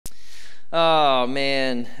Oh,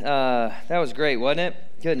 man. That was great, wasn't it?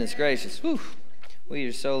 Goodness gracious. Whew. We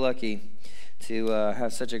are so lucky to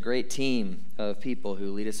have such a great team of people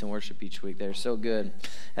who lead us in worship each week. They're so good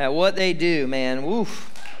at what they do, man.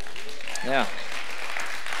 Woof. Yeah.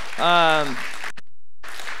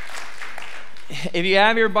 If you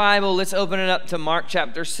have your Bible, let's open it up to Mark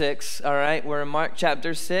chapter 6, all right? We're in Mark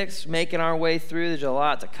chapter 6, making our way through. There's a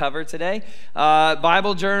lot to cover today.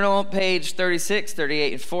 Bible journal, page 36,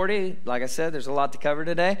 38, and 40. Like I said, there's a lot to cover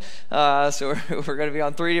today. So we're going to be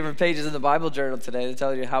on 3 different pages in the Bible journal today to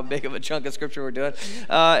tell you how big of a chunk of Scripture we're doing.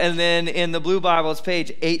 And then in the blue Bible, it's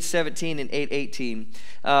page 817 and 818.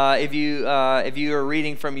 If you are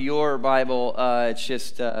reading from your Bible, it's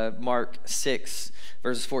just Mark 6.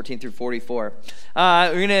 Verses 14 through 44.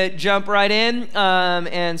 We're going to jump right in,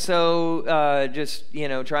 and so just,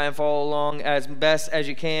 try and follow along as best as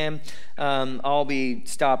you can. I'll be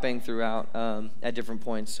stopping throughout at different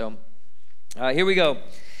points. So here we go.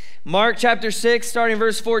 Mark chapter 6, starting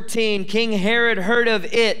verse 14. King Herod heard of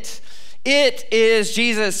it. It is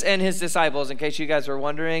Jesus and his disciples, in case you guys were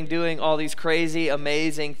wondering, doing all these crazy,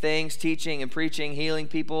 amazing things, teaching and preaching, healing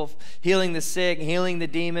people, healing the sick, healing the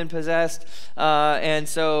demon-possessed. And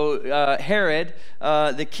so Herod,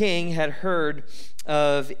 the king, had heard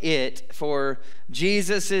of it, for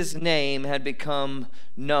Jesus' name had become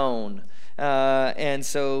known. And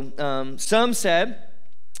so some said,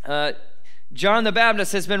 John the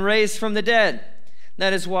Baptist has been raised from the dead.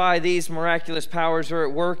 That is why these miraculous powers are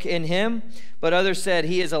at work in him. But others said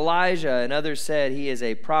he is Elijah, and others said he is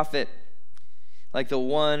a prophet, like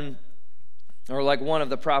one of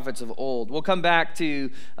the prophets of old. We'll come back to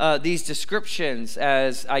these descriptions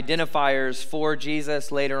as identifiers for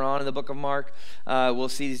Jesus later on in the book of Mark. We'll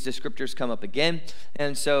see these descriptors come up again,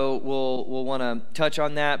 and so we'll want to touch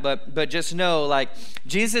on that. But just know,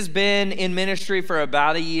 Jesus has been in ministry for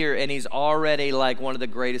about a year, and he's already one of the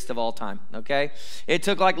greatest of all time. Okay, it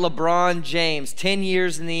took LeBron James 10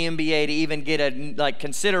 years in the NBA to even get a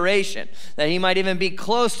consideration that he might even be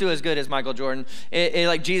close to as good as Michael Jordan.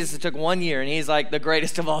 Jesus, it took 1 year, and he's the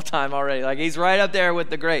greatest of all time already. He's right up there with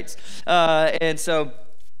the greats. But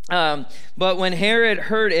when Herod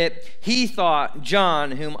heard it, he thought,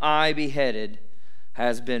 John, whom I beheaded,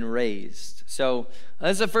 has been raised. So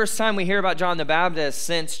this is the first time we hear about John the Baptist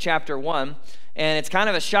since chapter 1. And it's kind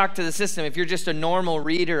of a shock to the system. If you're just a normal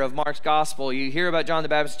reader of Mark's gospel, you hear about John the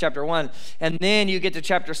Baptist chapter 1, and then you get to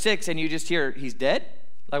chapter 6 and you just hear, he's dead?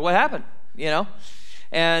 What happened?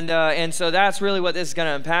 And so that's really what this is going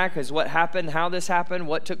to unpack, is what happened, how this happened,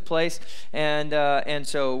 what took place. And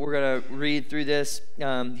so we're going to read through this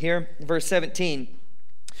here, verse 17.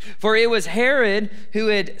 For it was Herod who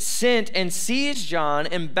had sent and seized John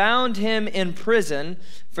and bound him in prison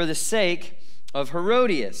for the sake of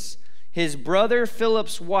Herodias, his brother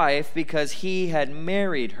Philip's wife, because he had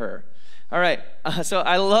married her. All right, so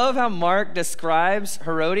I love how Mark describes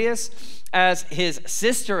Herodias as his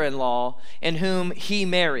sister-in-law in whom he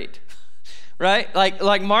married, right?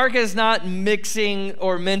 Like Mark is not mixing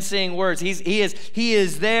or mincing words. He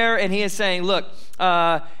is there, and he is saying, look,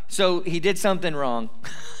 so he did something wrong.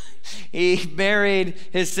 He married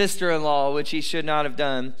his sister-in-law, which he should not have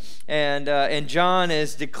done. And John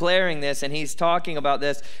is declaring this, and he's talking about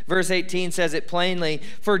this. Verse 18 says it plainly.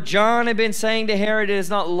 For John had been saying to Herod, it is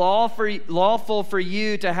not lawful for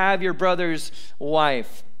you to have your brother's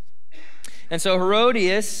wife. And so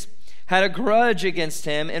Herodias had a grudge against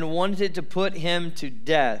him and wanted to put him to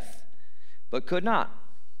death, but could not.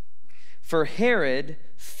 For Herod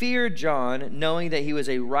feared John, knowing that he was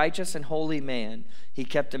a righteous and holy man. He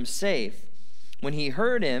kept him safe. When he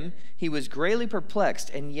heard him, he was greatly perplexed,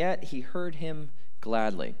 and yet he heard him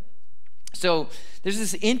gladly. So there's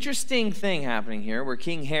this interesting thing happening here where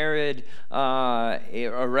King Herod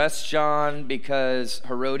arrests John because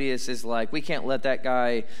Herodias is we can't let that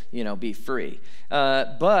guy, be free.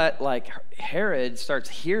 But Herod starts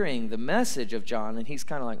hearing the message of John, and he's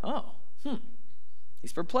kind of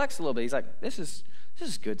He's perplexed a little bit. He's like, this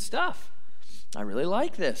is good stuff. I really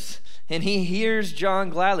like this. And he hears John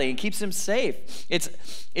gladly and keeps him safe.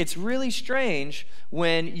 It's really strange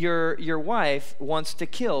when your wife wants to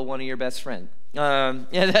kill one of your best friends.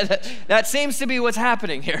 That seems to be what's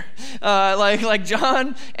happening here. Like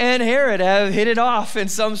John and Herod have hit it off in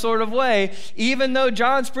some sort of way, even though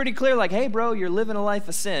John's pretty clear, hey, bro, you're living a life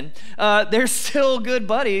of sin. They're still good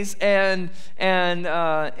buddies, and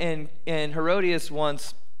Herodias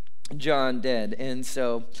wants John dead, and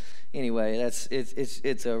so anyway,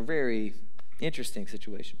 it's a very interesting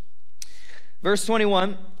situation. Verse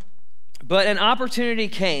 21. But an opportunity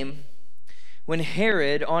came when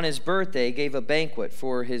Herod, on his birthday, gave a banquet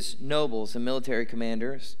for his nobles and military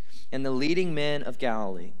commanders and the leading men of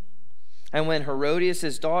Galilee. And when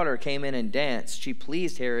Herodias' daughter came in and danced, she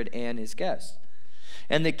pleased Herod and his guests.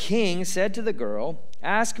 And the king said to the girl,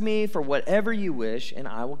 "Ask me for whatever you wish, and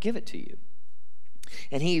I will give it to you."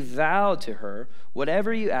 And he vowed to her,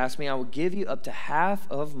 "Whatever you ask me, I will give you up to half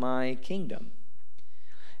of my kingdom."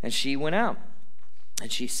 And she went out,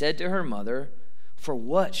 and she said to her mother, "For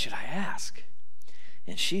what should I ask?"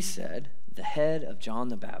 And she said, "The head of John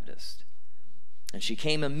the Baptist." And she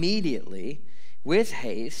came immediately with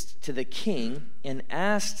haste to the king and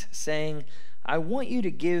asked, saying, "I want you to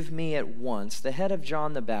give me at once the head of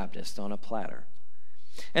John the Baptist on a platter."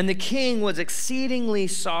 And the king was exceedingly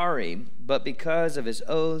sorry, but because of his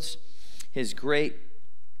oaths, his great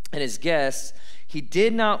and his guests, he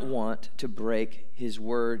did not want to break his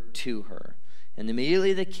word to her. And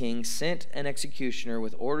immediately the king sent an executioner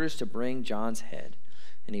with orders to bring John's head.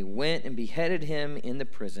 And he went and beheaded him in the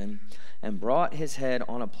prison and brought his head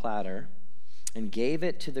on a platter and gave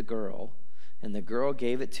it to the girl, and the girl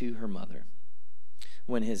gave it to her mother.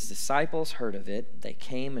 When his disciples heard of it, they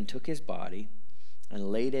came and took his body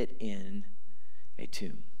and laid it in a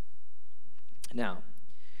tomb. Now,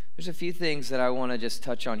 there's a few things that I want to just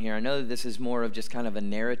touch on here. I know that this is more of just kind of a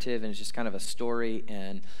narrative and it's just kind of a story,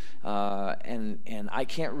 and I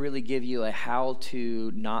can't really give you a how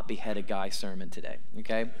to not behead a guy sermon today,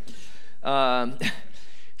 okay?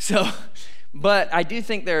 But I do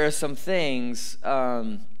think there are some things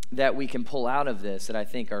that we can pull out of this that I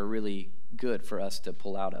think are really good for us to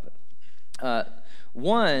pull out of it.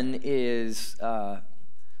 One is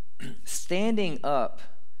standing up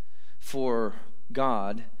for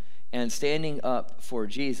God and standing up for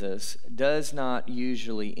Jesus does not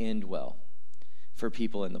usually end well for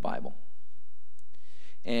people in the Bible.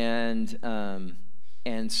 And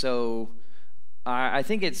so I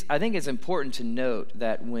think it's important to note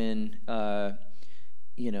that when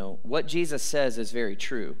what Jesus says is very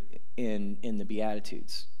true in the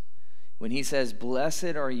Beatitudes. When he says,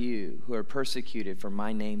 "Blessed are you who are persecuted for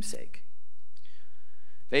my name's sake."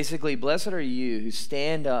 Basically, blessed are you who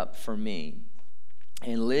stand up for me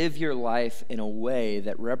and live your life in a way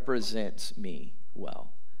that represents me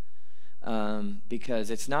well.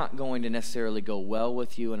 Because it's not going to necessarily go well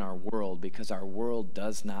with you in our world, because our world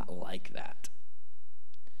does not like that.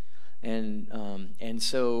 And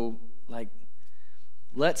so,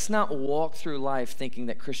 let's not walk through life thinking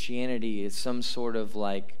that Christianity is some sort of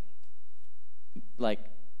like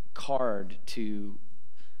card to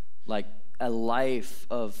a life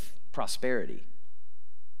of prosperity.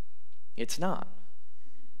 It's not.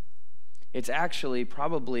 It's actually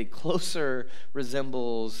probably closer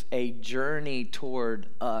resembles a journey toward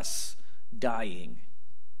us dying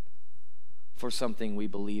for something we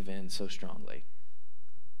believe in so strongly,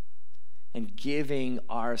 and giving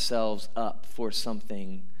ourselves up for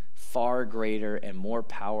something far greater and more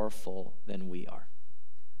powerful than we are.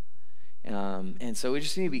 And so we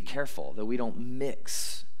just need to be careful that we don't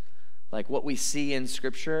mix what we see in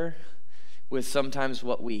Scripture with sometimes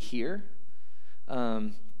what we hear.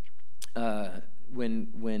 When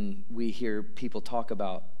we hear people talk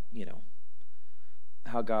about,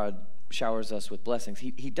 how God showers us with blessings.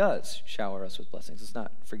 He does shower us with blessings. Let's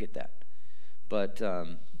not forget that. But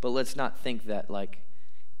let's not think that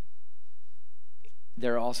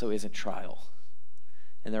there also isn't trial,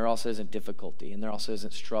 and there also isn't difficulty, and there also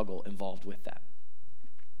isn't struggle involved with that.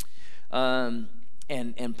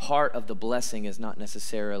 And part of the blessing is not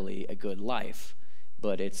necessarily a good life,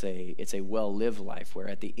 but it's a well-lived life where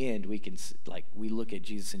at the end we can we look at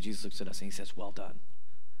Jesus and Jesus looks at us and he says, "Well done,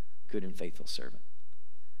 good and faithful servant."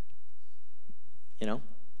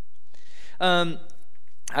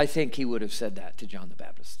 I think he would have said that to John the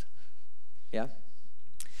Baptist. Yeah?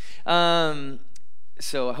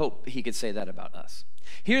 So I hope he could say that about us.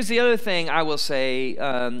 Here's the other thing I will say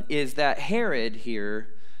is that Herod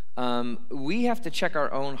here, we have to check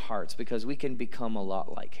our own hearts because we can become a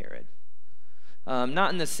lot like Herod.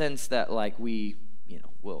 Not in the sense that we,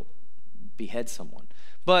 will behead someone,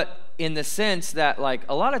 but in the sense that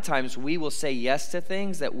a lot of times we will say yes to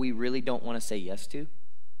things that we really don't want to say yes to.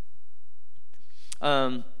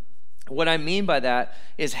 What I mean by that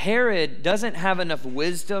is Herod doesn't have enough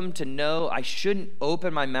wisdom to know I shouldn't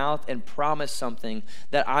open my mouth and promise something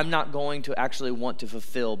that I'm not going to actually want to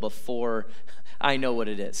fulfill before I know what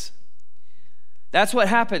it is. That's what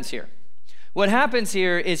happens here. What happens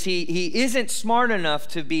here is he isn't smart enough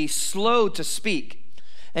to be slow to speak.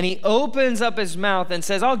 And he opens up his mouth and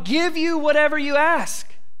says, "I'll give you whatever you ask."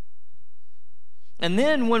 And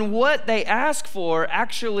then when what they ask for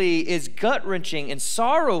actually is gut-wrenching and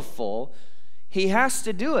sorrowful, he has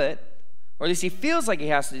to do it, or at least he feels like he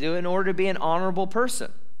has to do it in order to be an honorable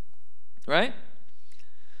person, right?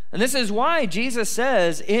 And this is why Jesus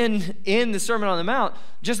says in the Sermon on the Mount,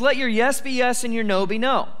 just let your yes be yes and your no be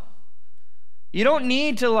no. You don't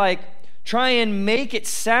need to try and make it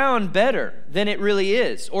sound better than it really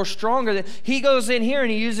is, or stronger. He goes in here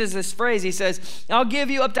and he uses this phrase. He says, I'll give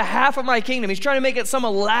you up to half of my kingdom. He's trying to make it some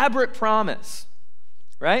elaborate promise,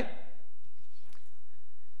 right?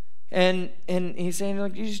 And he's saying,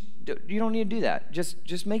 you don't need to do that.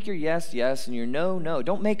 Just make your yes, yes, and your no, no.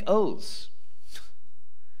 Don't make oaths.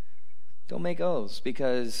 Don't make oaths,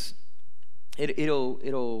 because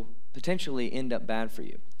it'll potentially end up bad for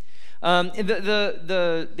you.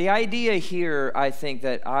 The idea here, I think,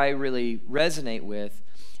 that I really resonate with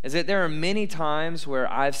is that there are many times where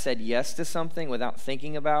I've said yes to something without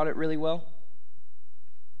thinking about it really well,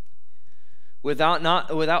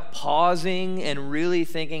 without pausing and really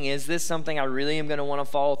thinking, is this something I really am going to want to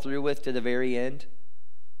follow through with to the very end?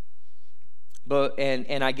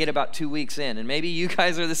 And I get about 2 weeks in, and maybe you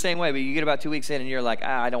guys are the same way, but you get about 2 weeks in and you're like,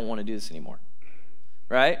 I don't want to do this anymore,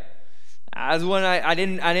 right? As when I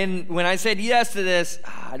didn't when I said yes to this,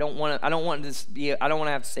 I don't want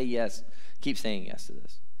to have to say yes. Keep saying yes to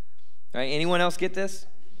this. Right? Anyone else get this?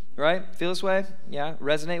 Right? Feel this way? Yeah,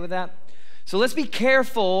 resonate with that? So let's be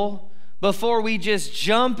careful before we just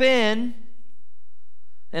jump in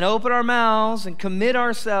and open our mouths and commit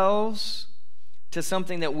ourselves to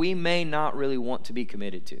something that we may not really want to be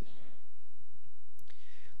committed to.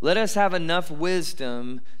 Let us have enough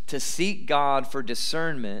wisdom to seek God for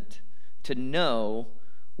discernment, to know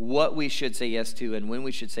what we should say yes to and when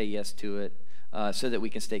we should say yes to it, so that we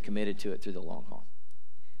can stay committed to it through the long haul.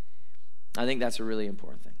 I think that's a really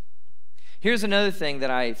important thing. Here's another thing that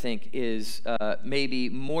I think is maybe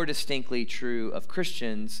more distinctly true of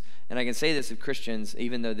Christians, and I can say this of Christians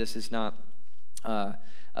even though this is not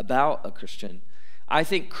about a Christian. I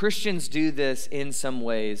think Christians do this in some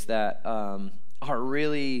ways that are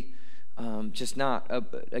really just not,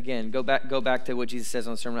 again, go back to what Jesus says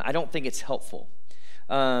on the sermon. I don't think it's helpful.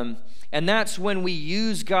 And that's when we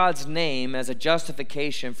use God's name as a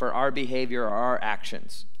justification for our behavior or our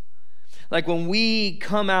actions. Like when we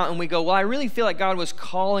come out and we go, well, I really feel like God was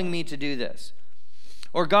calling me to do this,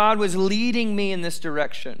 or God was leading me in this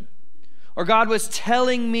direction, or God was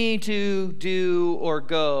telling me to do or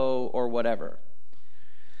go or whatever.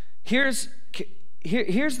 Here's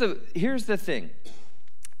the thing.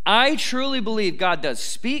 I truly believe God does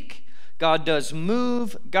speak, God does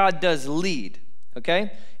move, God does lead,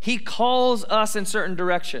 okay? He calls us in certain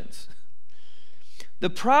directions. The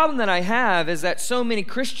problem that I have is that so many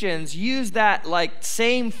Christians use that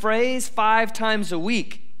same phrase 5 times a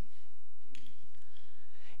week.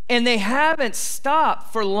 And they haven't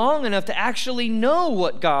stopped for long enough to actually know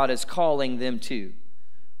what God is calling them to.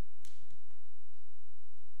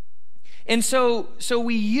 And so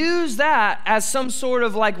we use that as some sort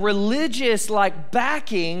of religious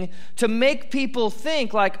backing to make people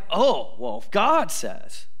think oh, well, if God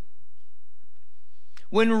says.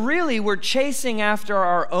 When really we're chasing after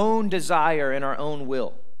our own desire and our own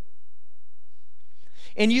will.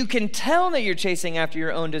 And you can tell that you're chasing after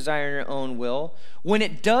your own desire and your own will when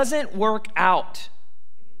it doesn't work out.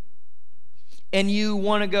 And you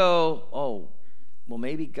want to go, oh, well,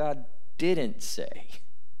 maybe God didn't say.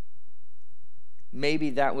 Maybe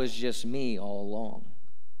that was just me all along.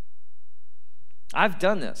 I've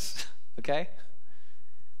done this, okay?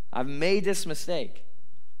 I've made this mistake.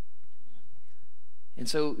 And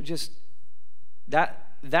so just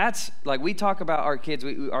that's we talk about our kids,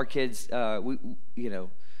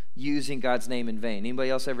 using God's name in vain. Anybody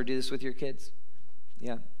else ever do this with your kids?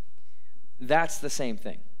 Yeah. That's the same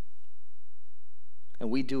thing. And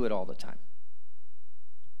we do it all the time.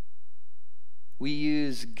 We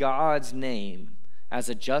use God's name as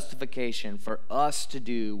a justification for us to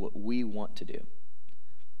do what we want to do.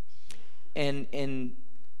 And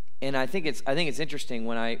I think it's interesting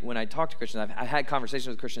when I talk to Christians. I've had conversations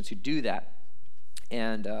with Christians who do that,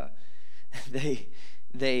 and they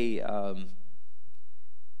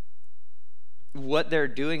what they're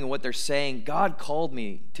doing and what they're saying. God called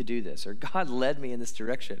me to do this, or God led me in this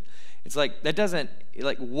direction. It's that doesn't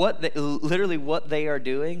literally what they are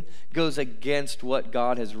doing goes against what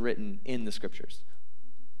God has written in the scriptures.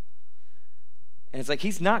 And it's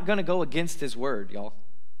he's not going to go against his word, y'all.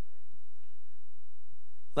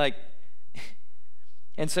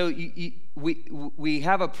 And so we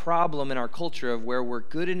have a problem in our culture of where we're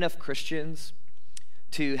good enough Christians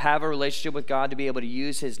to have a relationship with God, to be able to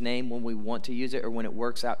use his name when we want to use it or when it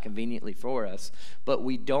works out conveniently for us. But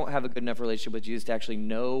we don't have a good enough relationship with Jesus to actually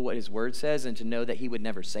know what his word says and to know that he would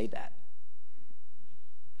never say that.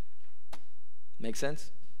 Make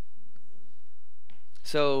sense?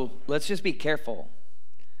 So let's just be careful.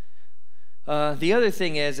 The other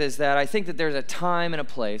thing is that I think that there's a time and a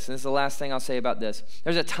place, and this is the last thing I'll say about this.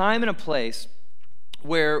 There's a time and a place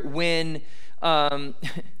where when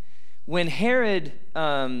Herod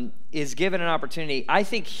is given an opportunity, I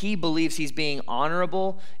think he believes he's being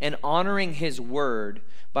honorable and honoring his word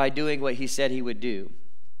by doing what he said he would do.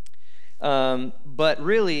 But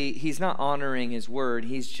really, he's not honoring his word.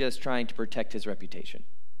 He's just trying to protect his reputation.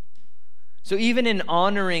 So even in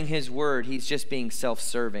honoring his word, he's just being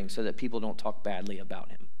self-serving so that people don't talk badly about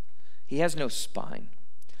him. He has no spine.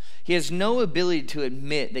 He has no ability to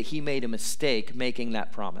admit that he made a mistake making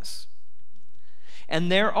that promise.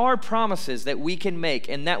 And there are promises that we can make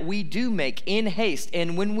and that we do make in haste.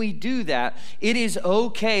 And when we do that, it is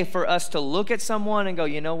okay for us to look at someone and go,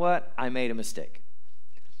 you know what? I made a mistake.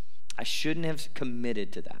 I shouldn't have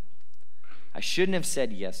committed to that. I shouldn't have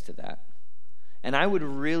said yes to that. And I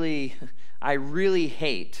really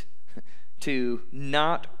hate to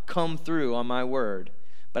not come through on my word,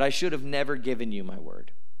 but I should have never given you my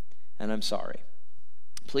word. And I'm sorry.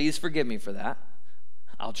 Please forgive me for that.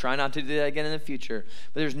 I'll try not to do that again in the future.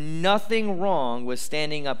 But there's nothing wrong with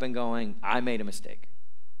standing up and going, I made a mistake.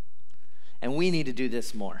 And we need to do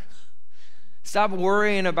this more. Stop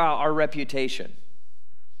worrying about our reputation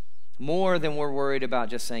more than we're worried about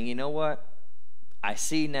just saying, you know what? I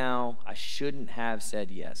see now I shouldn't have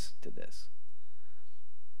said yes to this.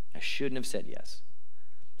 I shouldn't have said yes.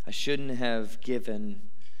 I shouldn't have given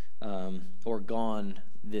or gone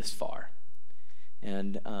this far.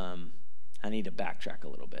 And I need to backtrack a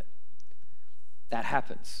little bit. That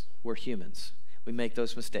happens. We're humans. We make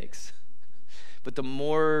those mistakes. But the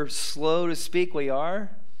more slow to speak we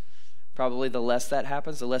are, probably the less that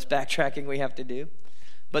happens, the less backtracking we have to do.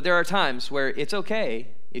 But there are times where it's okay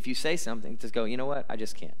if you say something to go, you know what? I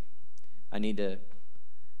just can't. I need to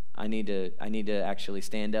actually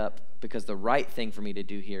stand up, because the right thing for me to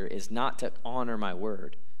do here is not to honor my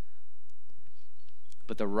word.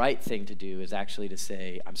 But the right thing to do is actually to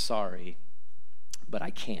say, I'm sorry, but I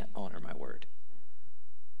can't honor my word.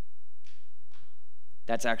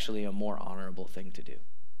 That's actually a more honorable thing to do.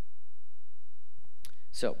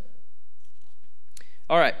 So,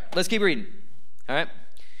 all right, let's keep reading. All right,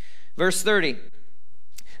 verse 30.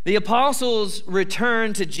 The apostles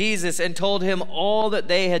returned to Jesus and told him all that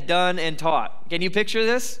they had done and taught. Can you picture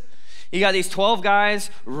this? You got these 12 guys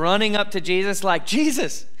running up to Jesus like,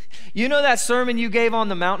 Jesus, you know that sermon you gave on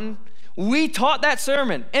the mountain? We taught that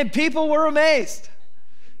sermon and people were amazed,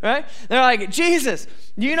 right? They're like, Jesus,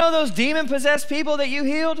 you know those demon-possessed people that you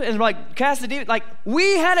healed and like cast the demon? Like,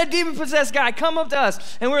 we had a demon-possessed guy come up to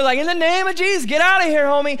us and we're like, in the name of Jesus, get out of here,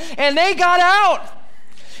 homie. And they got out.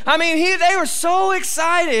 I mean, they were so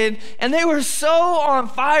excited and they were so on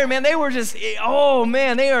fire, man. They were just, oh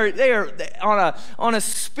man, they are on a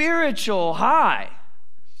spiritual high.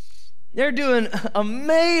 They're doing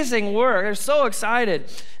amazing work. They're so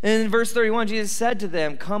excited. And in verse 31, Jesus said to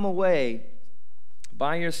them, come away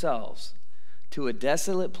by yourselves to a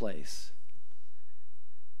desolate place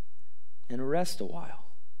and rest a while.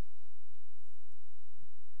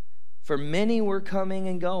 For many were coming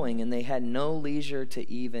and going, and they had no leisure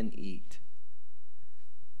to even eat.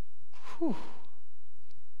 Whew.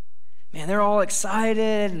 Man, they're all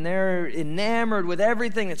excited, and they're enamored with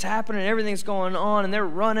everything that's happening, everything's going on, and they're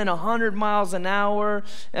running 100 miles an hour,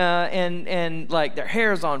 and like their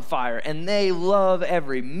hair's on fire, and they love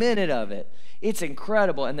every minute of it. It's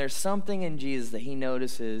incredible, and there's something in Jesus that he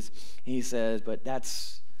notices. He says, but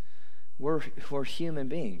we're human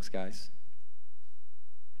beings, guys.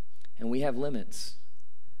 And we have limits.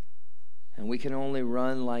 And we can only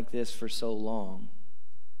run like this for so long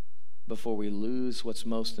before we lose what's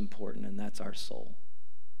most important, and that's our soul.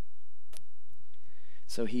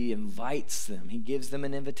 So he invites them. He gives them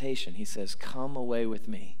an invitation. He says, come away with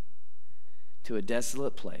me to a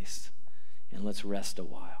desolate place, and let's rest a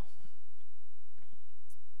while.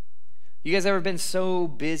 You guys ever been so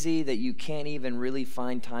busy that you can't even really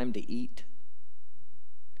find time to eat?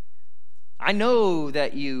 I know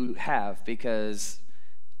that you have, because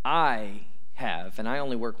I have, and I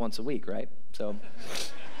only work once a week, right?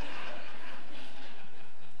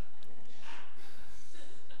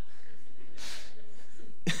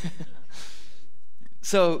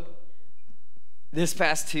 So, this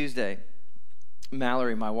past Tuesday,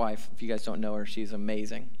 Mallory, my wife, if you guys don't know her, she's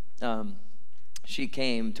amazing. She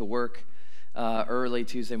came to work early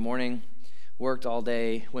Tuesday morning, worked all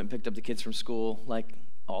day, went and picked up the kids from school, like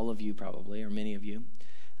all of you probably, or many of you.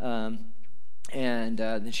 And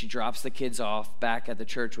then she drops the kids off back at the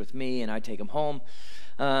church with me, and I take them home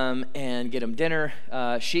and get them dinner.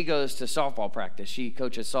 She goes to softball practice. She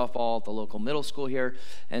coaches softball at the local middle school here,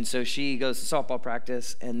 and so she goes to softball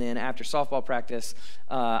practice. And then after softball practice,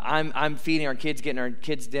 I'm feeding our kids, getting our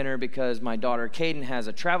kids dinner because my daughter Caden has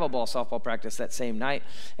a travel ball softball practice that same night,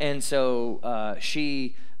 and so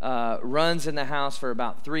she runs in the house for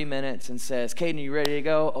about 3 minutes and says, "Caden, are you ready to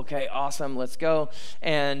go?" "Okay, awesome, let's go."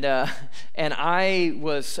 And I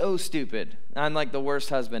was so stupid. I'm like the worst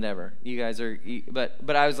husband ever. You guys are,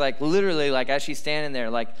 but I was like literally like as she's standing there,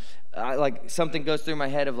 like something goes through my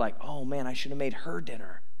head of like, oh man, I should have made her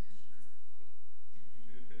dinner.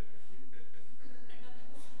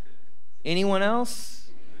 Anyone else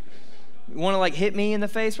want to like hit me in the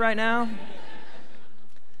face right now?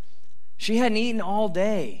 She hadn't eaten all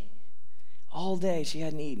day. All day she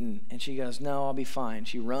hadn't eaten. And she goes, "No, I'll be fine."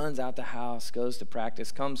 She runs out the house, goes to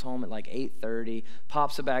practice, comes home at like 8:30,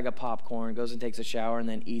 pops a bag of popcorn, goes and takes a shower, and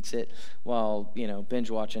then eats it while,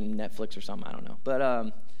 binge watching Netflix or something. I don't know. But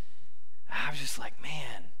I was just like,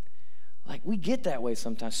 man, like we get that way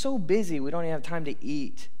sometimes. So busy, we don't even have time to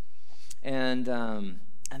eat. And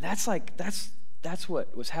that's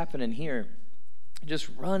what was happening here. Just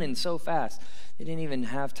running so fast. They didn't even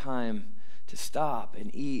have time to stop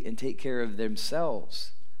and eat and take care of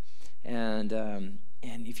themselves. And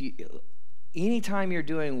anytime you're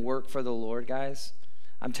doing work for the Lord, guys,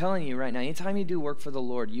 I'm telling you right now, anytime you do work for the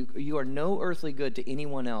Lord, you are no earthly good to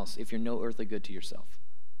anyone else if you're no earthly good to yourself.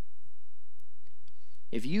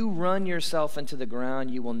 If you run yourself into the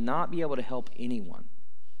ground, you will not be able to help anyone.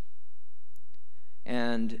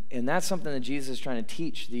 And that's something that Jesus is trying to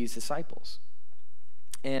teach these disciples.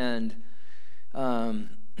 And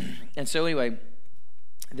so anyway,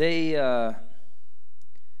 they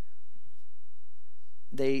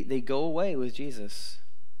go away with Jesus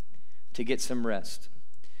to get some rest.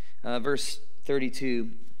 Verse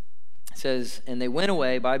 32 says, "And they went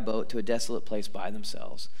away by boat to a desolate place by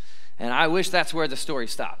themselves." And I wish that's where the story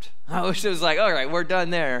stopped. I wish it was like, all right, we're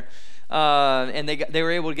done there. And they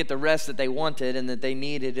were able to get the rest that they wanted and that they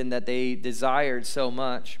needed and that they desired so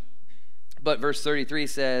much. But verse 33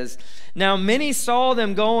 says, "Now many saw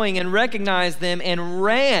them going and recognized them and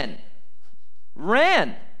ran."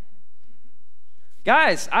 Ran.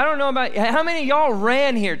 Guys, I don't know about how many of y'all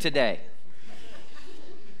ran here today.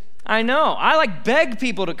 I know. I beg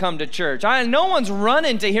people to come to church. No one's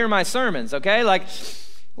running to hear my sermons, okay?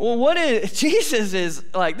 Well, Jesus is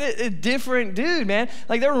like a different dude, man.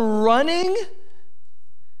 Like they're running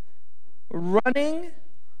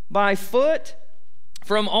by foot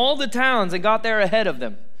from all the towns and got there ahead of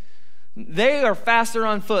them. They are faster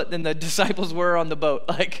on foot than the disciples were on the boat.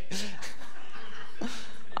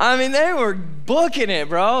 They were booking it,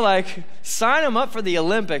 bro. Sign them up for the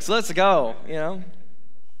Olympics. Let's go,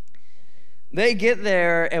 They get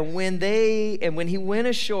there, and when he went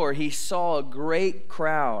ashore, he saw a great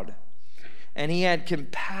crowd, and he had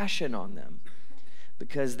compassion on them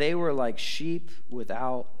because they were like sheep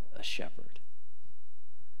without a shepherd.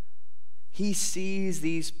 He sees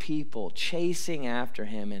these people chasing after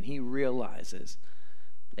him, and he realizes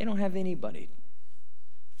they don't have anybody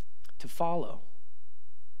to follow,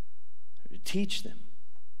 or to teach them,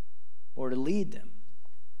 or to lead them,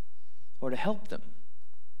 or to help them.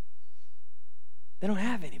 They don't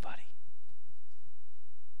have anybody.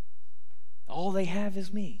 All they have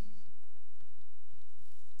is me.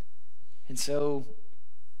 And so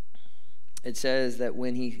it says that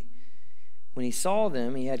when he saw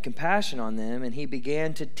them, he had compassion on them, and he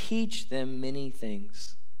began to teach them many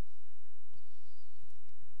things.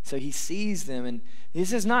 So he sees them, and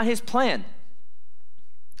this is not his plan,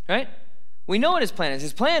 right? We know what his plan is.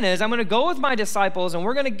 His plan is, I'm going to go with my disciples, and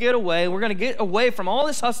we're going to get away. We're going to get away from all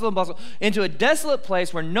this hustle and bustle into a desolate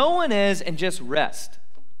place where no one is and just rest.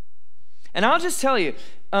 And I'll just tell you,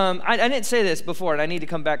 I didn't say this before, and I need to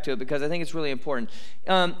come back to it because I think it's really important.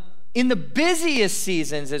 In the busiest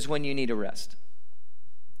seasons is when you need a rest.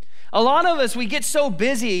 A lot of us, we get so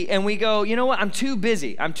busy and we go, you know what, I'm too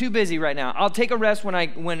busy. I'm too busy right now. I'll take a rest when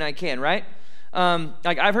I can, right?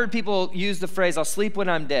 I've heard people use the phrase, "I'll sleep when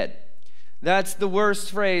I'm dead." That's the worst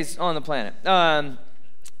phrase on the planet.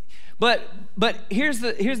 But here's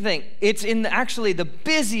the thing. It's in actually the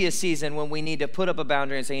busiest season when we need to put up a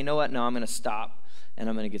boundary and say, you know what, no, I'm going to stop and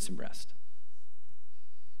I'm going to get some rest.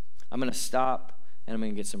 I'm going to stop and I'm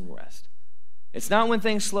going to get some rest. It's not when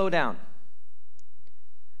things slow down.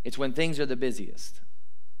 It's when things are the busiest.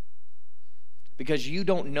 Because you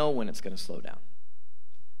don't know when it's going to slow down.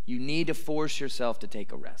 You need to force yourself to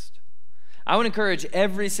take a rest. I would encourage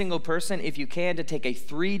every single person, if you can, to take a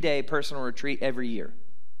 3-day personal retreat every year.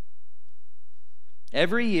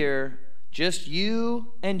 Every year, just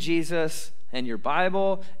you and Jesus and your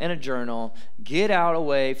Bible and a journal, get out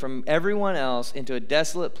away from everyone else into a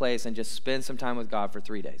desolate place and just spend some time with God for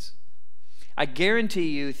 3 days. I guarantee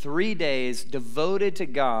you 3 days devoted to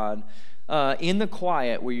God in the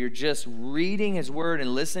quiet where you're just reading his word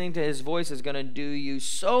and listening to his voice is going to do you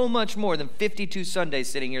so much more than 52 Sundays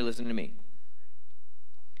sitting here listening to me.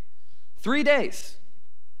 3 days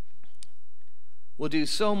will do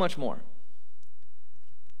so much more.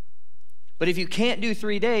 But if you can't do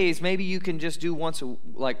 3 days, maybe you can just do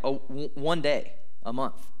one day a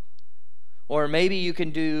month. Or maybe you can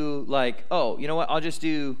do like, oh, you know what? I'll just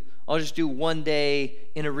do 1 day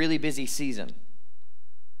in a really busy season.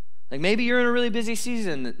 Like maybe you're in a really busy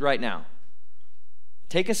season right now.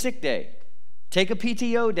 Take a sick day. Take a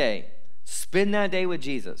PTO day. Spend that day with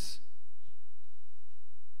Jesus.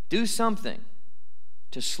 Do something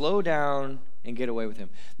to slow down and get away with him.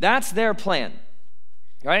 That's their plan,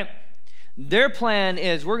 right? Their plan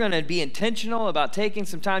is we're going to be intentional about taking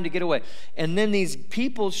some time to get away. And then these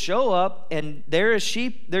people show up and they're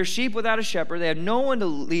sheep without a shepherd. They have no one to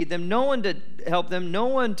lead them, no one to help them, no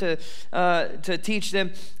one to teach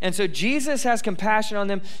them. And so Jesus has compassion on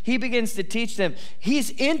them. He begins to teach them.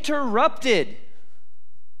 He's interrupted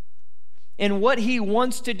in what he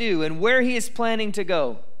wants to do and where he is planning to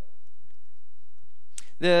go.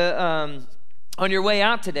 On your way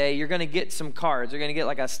out today, you're going to get some cards. You're going to get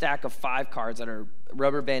like a stack of 5 cards that are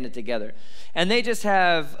rubber banded together. And they just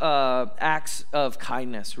have acts of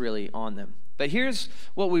kindness really on them. But here's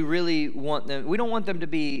what we really want them. We don't want them to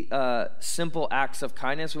be simple acts of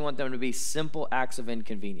kindness. We want them to be simple acts of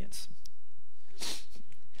inconvenience.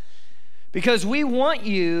 Because we want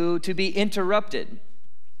you to be interrupted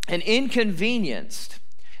and inconvenienced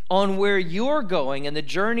on where you're going and the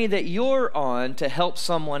journey that you're on to help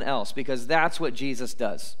someone else, because that's what Jesus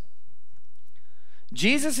does.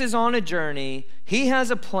 Jesus is on a journey. He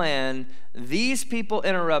has a plan. These people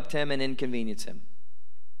interrupt him and inconvenience him.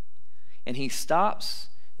 And he stops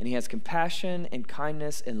and he has compassion and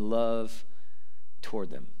kindness and love toward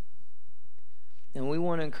them. And we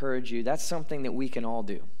want to encourage you. That's something that we can all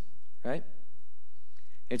do, right?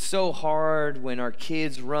 It's so hard when our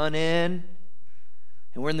kids run in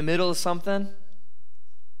and we're in the middle of something,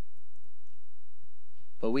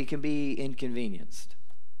 but we can be inconvenienced.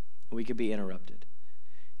 We can be interrupted.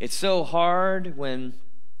 It's so hard when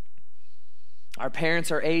our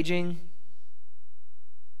parents are aging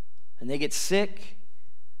and they get sick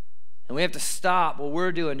and we have to stop what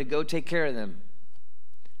we're doing to go take care of them.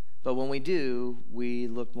 But when we do, we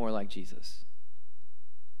look more like Jesus.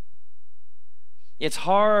 It's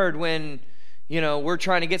hard when we're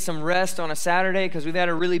trying to get some rest on a Saturday because we've had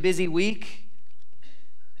a really busy week.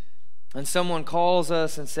 And someone calls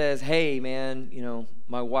us and says, hey, man,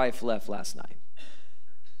 my wife left last night.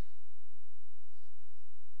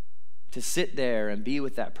 To sit there and be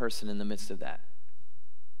with that person in the midst of that.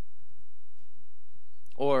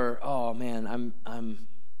 Or, oh, man,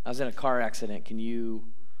 I was in a car accident. Can you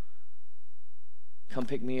come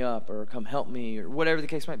pick me up or come help me or whatever the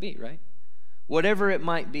case might be, right? Whatever it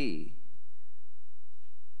might be.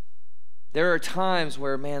 There are times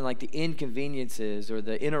where, man, like the inconveniences or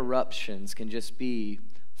the interruptions can just be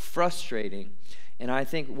frustrating. And I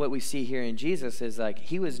think what we see here in Jesus is like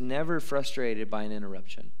he was never frustrated by an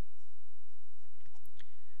interruption.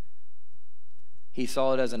 He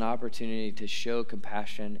saw it as an opportunity to show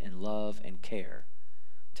compassion and love and care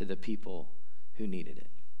to the people who needed it.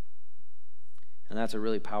 And that's a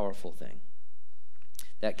really powerful thing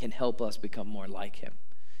that can help us become more like him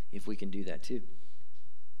if we can do that too.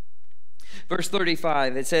 Verse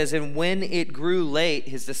 35, it says, and when it grew late,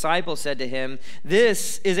 his disciples said to him,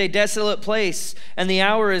 this is a desolate place, and the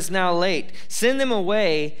hour is now late. Send them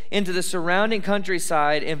away into the surrounding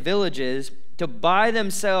countryside and villages to buy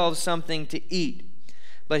themselves something to eat.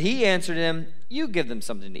 But he answered them, you give them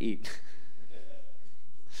something to eat.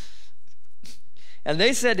 And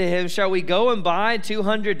they said to him, shall we go and buy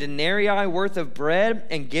 200 denarii worth of bread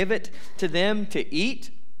and give it to them to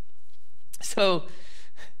eat? So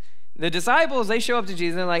the disciples, they show up to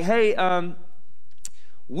Jesus and they're like, hey,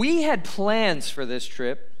 we had plans for this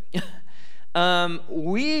trip.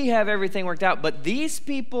 We have everything worked out, but these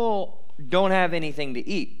people don't have anything to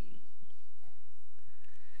eat.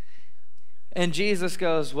 And Jesus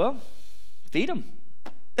goes, well, feed them.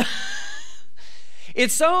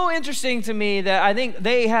 It's so interesting to me that I think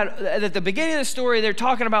they had, at the beginning of the story, they're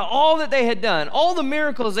talking about all that they had done, all the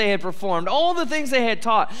miracles they had performed, all the things they had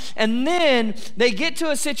taught. And then they get to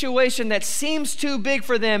a situation that seems too big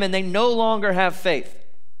for them and they no longer have faith.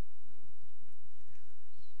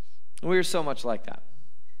 We're so much like that.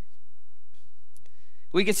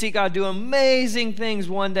 We can see God do amazing things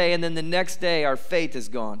one day, and then the next day our faith is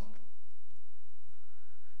gone.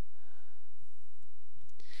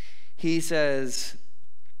 He says,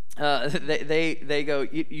 they go,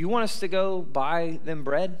 you want us to go buy them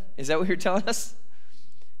bread? Is that what you're telling us?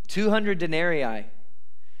 200 denarii.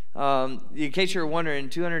 In case you're wondering,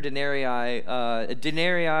 200 denarii, a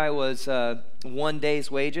denarii was 1 day's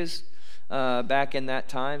wages back in that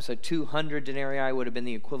time. So 200 denarii would have been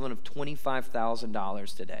the equivalent of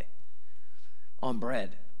 $25,000 today on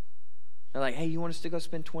bread. They're like, hey, you want us to go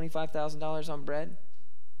spend $25,000 on bread?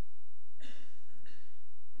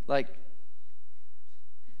 Like,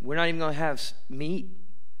 we're not even going to have meat.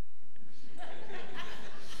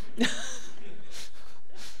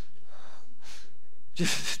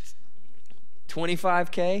 Just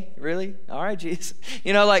 $25K? Really? All right, Jesus.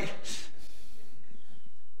 You know, like,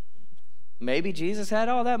 maybe Jesus had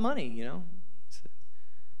all that money, you know.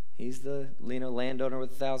 He's the, landowner with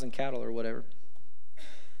 1,000 cattle or whatever.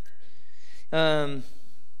 But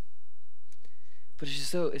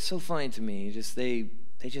it's so funny to me.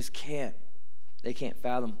 They just can't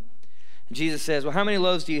fathom. And Jesus says, well, how many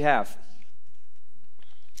loaves do you have?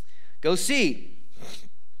 Go see.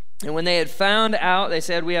 And when they had found out, they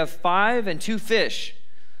said, we have 5 and 2 fish.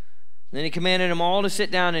 And then he commanded them all to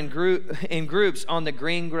sit down in groups on the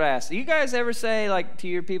green grass. Do you guys ever say, like, to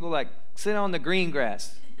your people, like, sit on the green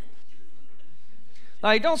grass?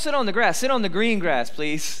 Like, don't sit on the grass. Sit on the green grass,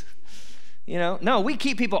 please. You know, no, we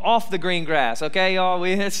keep people off the green grass, okay, y'all?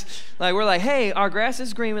 We're like, hey, our grass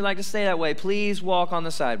is green. We'd like to stay that way. Please walk on the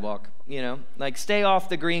sidewalk, you know, like stay off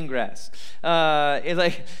the green grass. It's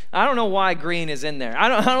like, I don't know why green is in there. I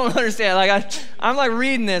don't understand. Like, I'm like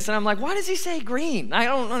reading this, and I'm like, why does he say green? I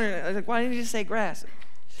don't understand. Like, why didn't he just say grass?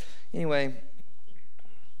 Anyway,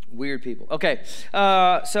 weird people. Okay,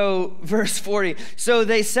 so verse 40. So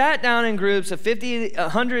they sat down in groups of 50,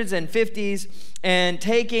 hundreds and fifties, and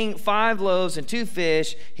taking 5 loaves and 2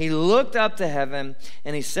 fish, he looked up to heaven,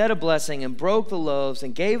 and he said a blessing and broke the loaves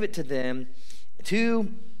and gave it to them,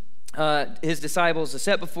 to his disciples to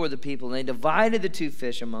set before the people. And they divided the 2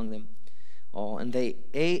 fish among them all, and they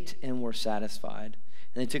ate and were satisfied.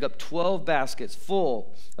 And they took up 12 baskets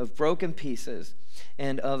full of broken pieces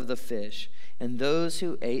and of the fish. And those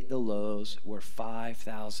who ate the loaves were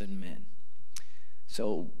 5,000 men.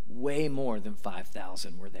 So way more than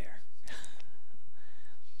 5,000 were there.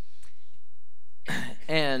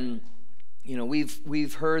 And, you know,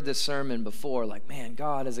 we've heard this sermon before, like, man,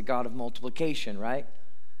 God is a God of multiplication, right?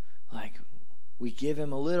 Like, we give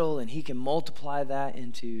him a little and he can multiply that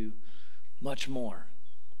into much more.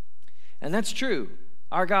 And that's true.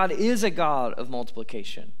 Our God is a God of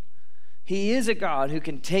multiplication. He is a God who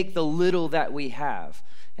can take the little that we have,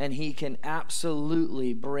 and he can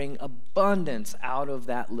absolutely bring abundance out of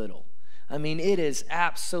that little. I mean, it is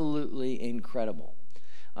absolutely incredible.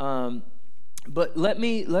 But let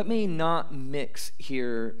me not mix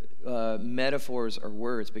here metaphors or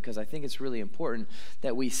words, because I think it's really important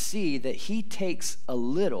that we see that he takes a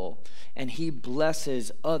little and he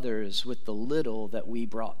blesses others with the little that we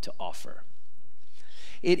brought to offer.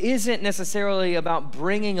 It isn't necessarily about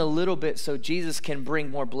bringing a little bit so Jesus can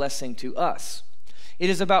bring more blessing to us.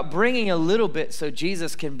 It is about bringing a little bit so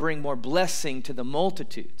Jesus can bring more blessing to the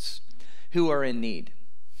multitudes who are in need.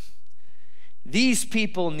 These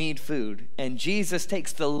people need food, and Jesus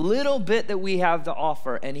takes the little bit that we have to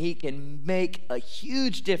offer, and he can make a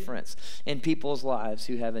huge difference in people's lives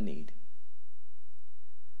who have a need.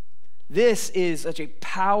 This is such a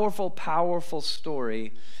powerful, powerful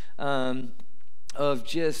story of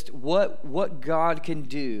just what God can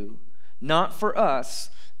do, not for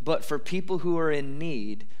us, but for people who are in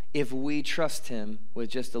need, if we trust him with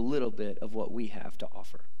just a little bit of what we have to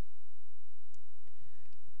offer.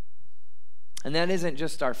 And that isn't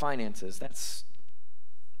just our finances. That's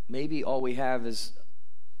maybe all we have is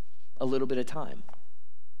a little bit of time.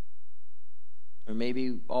 Or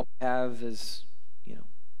maybe all we have is, you know,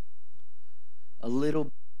 a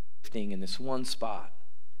little thing in this one spot.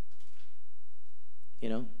 You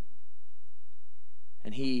know?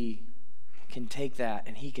 And he can take that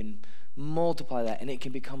and he can multiply that, and it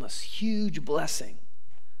can become a huge blessing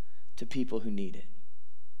to people who need it.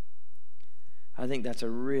 I think that's a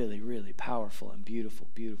really, really powerful and beautiful,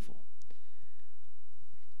 beautiful,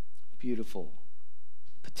 beautiful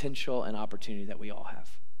potential and opportunity that we all have.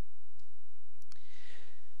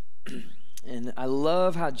 And I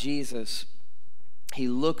love how Jesus, he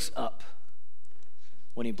looks up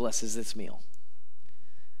when he blesses this meal.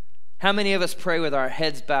 How many of us pray with our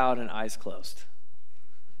heads bowed and eyes closed?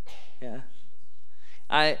 Yeah.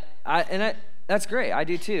 That's great. I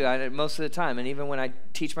do too. Most of the time. And even when I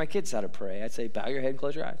teach my kids how to pray, I say, bow your head and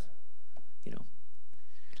close your eyes. You know.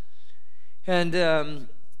 And,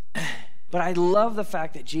 but I love the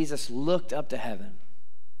fact that Jesus looked up to heaven.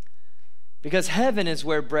 Because heaven is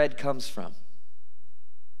where bread comes from.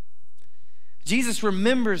 Jesus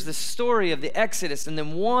remembers the story of the Exodus and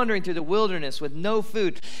them wandering through the wilderness with no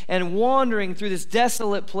food and wandering through this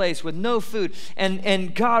desolate place with no food.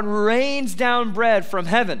 And God rains down bread from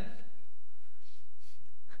heaven.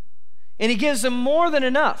 And he gives them more than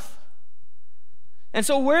enough. And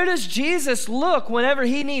so where does Jesus look whenever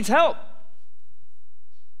he needs help?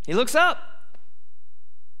 He looks up.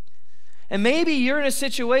 And maybe you're in a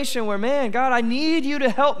situation where, man, God, I need you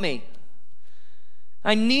to help me.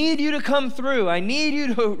 I need you to come through. I need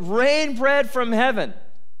you to rain bread from heaven.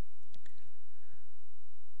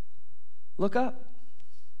 Look up.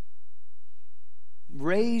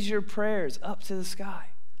 Raise your prayers up to the sky.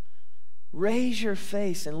 Raise your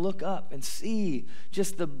face and look up and see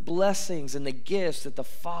just the blessings and the gifts that the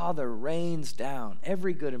Father rains down.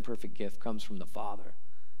 Every good and perfect gift comes from the Father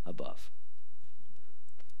above.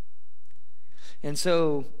 And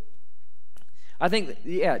so I think,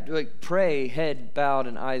 like pray, head bowed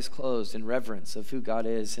and eyes closed in reverence of who God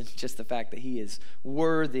is and just the fact that he is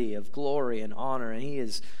worthy of glory and honor, and he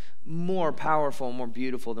is more powerful and more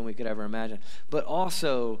beautiful than we could ever imagine. But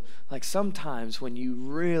also, like sometimes when you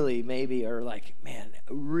really maybe are like, man,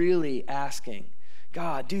 really asking,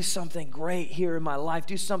 God, do something great here in my life.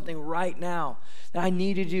 Do something right now that I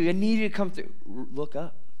need to do. I need you to come through. Look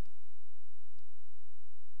up.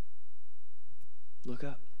 Look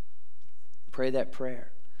up. Pray that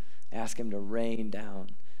prayer. Ask him to rain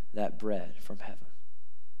down that bread from heaven.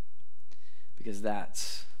 Because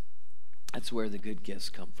that's where the good gifts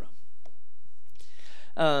come from.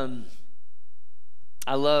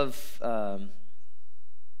 I love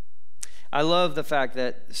the fact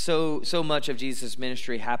that so much of Jesus'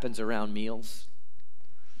 ministry happens around meals.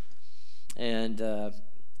 And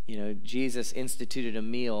Jesus instituted a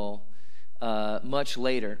meal much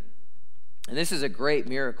later. And this is a great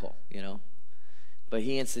miracle, But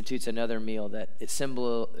he institutes another meal that it's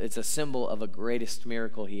a symbol of a greatest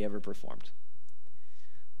miracle he ever performed,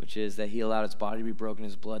 which is that he allowed his body to be broken,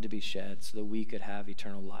 his blood to be shed, so that we could have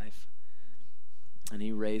eternal life. And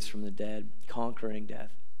he raised from the dead, conquering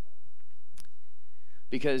death.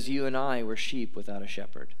 Because you and I were sheep without a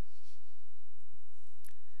shepherd.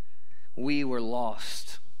 We were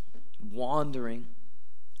lost, wandering,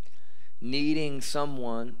 needing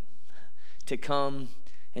someone to come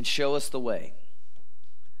and show us the way.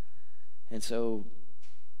 And so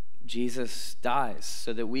Jesus dies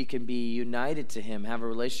so that we can be united to him, have a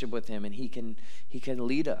relationship with him, and he can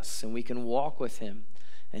lead us, and we can walk with him,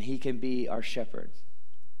 and he can be our shepherd.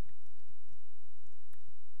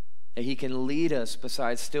 And he can lead us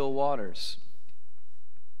beside still waters.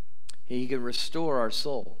 He can restore our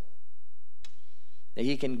soul. That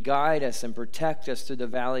he can guide us and protect us through the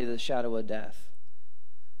valley of the shadow of death.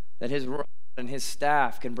 That his rod and his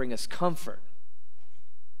staff can bring us comfort.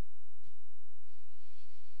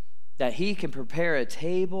 That he can prepare a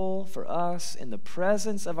table for us in the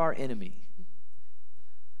presence of our enemy.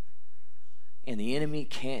 And the enemy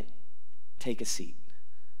can't take a seat.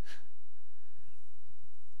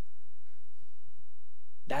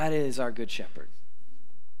 That is our good shepherd.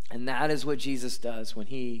 And that is what Jesus does when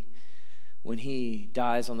he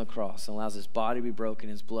dies on the cross and allows his body to be broken,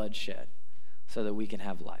 his blood shed, so that we can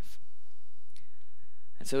have life.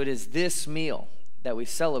 And so it is this meal that we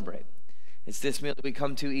celebrate. It's this meal that we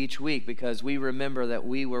come to each week because we remember that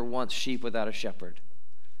we were once sheep without a shepherd.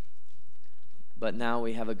 But now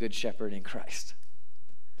we have a good shepherd in Christ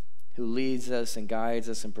who leads us and guides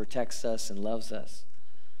us and protects us and loves us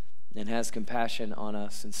and has compassion on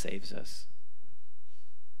us and saves us.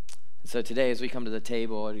 And so today, as we come to the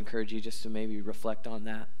table, I'd encourage you just to maybe reflect on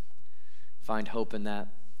that, find hope in that,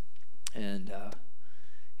 and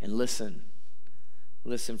listen.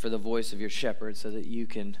 Listen for the voice of your shepherd so that you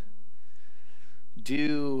can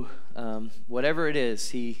do whatever it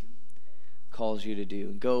is he calls you to do,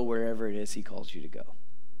 and go wherever it is he calls you to go.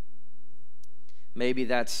 Maybe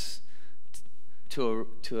that's to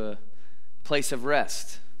a place of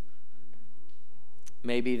rest.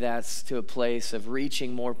 Maybe that's to a place of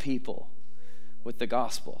reaching more people with the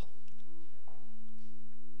gospel.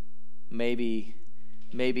 Maybe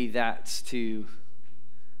that's to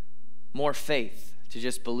more faith, to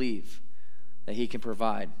just believe that he can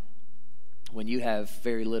provide when you have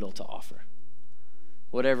very little to offer.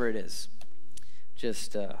 Whatever it is,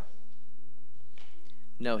 just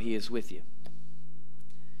know he is with you.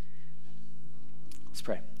 Let's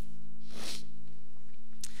pray.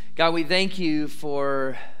 God, we thank you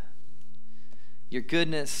for your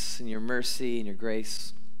goodness and your mercy and your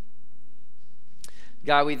grace.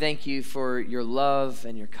 God, we thank you for your love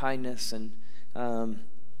and your kindness, and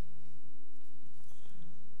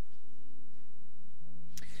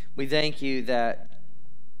we thank you that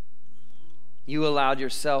you allowed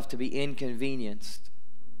yourself to be inconvenienced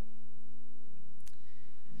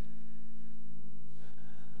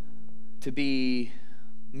to be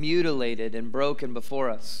mutilated and broken before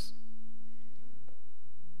us,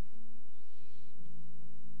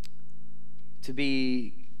 to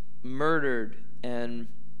be murdered and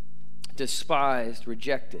despised,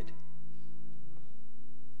 rejected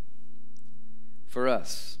for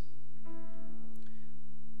us,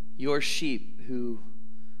 your sheep who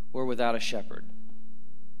were without a shepherd.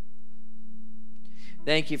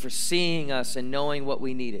 Thank you for seeing us and knowing what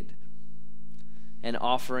we needed and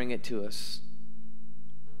offering it to us.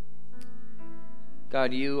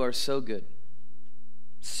 God, you are so good,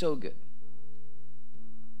 so good.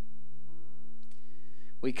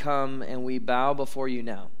 We come and we bow before you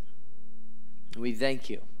now. We thank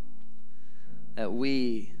you that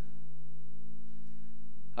we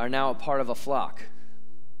are now a part of a flock.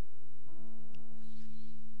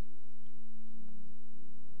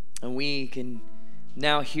 And we can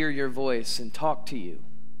now hear your voice and talk to you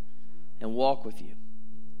and walk with you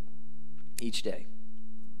each day.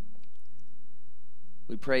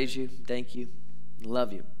 We praise you, thank you,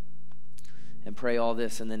 love you, and pray all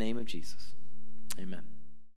this in the name of Jesus. Amen.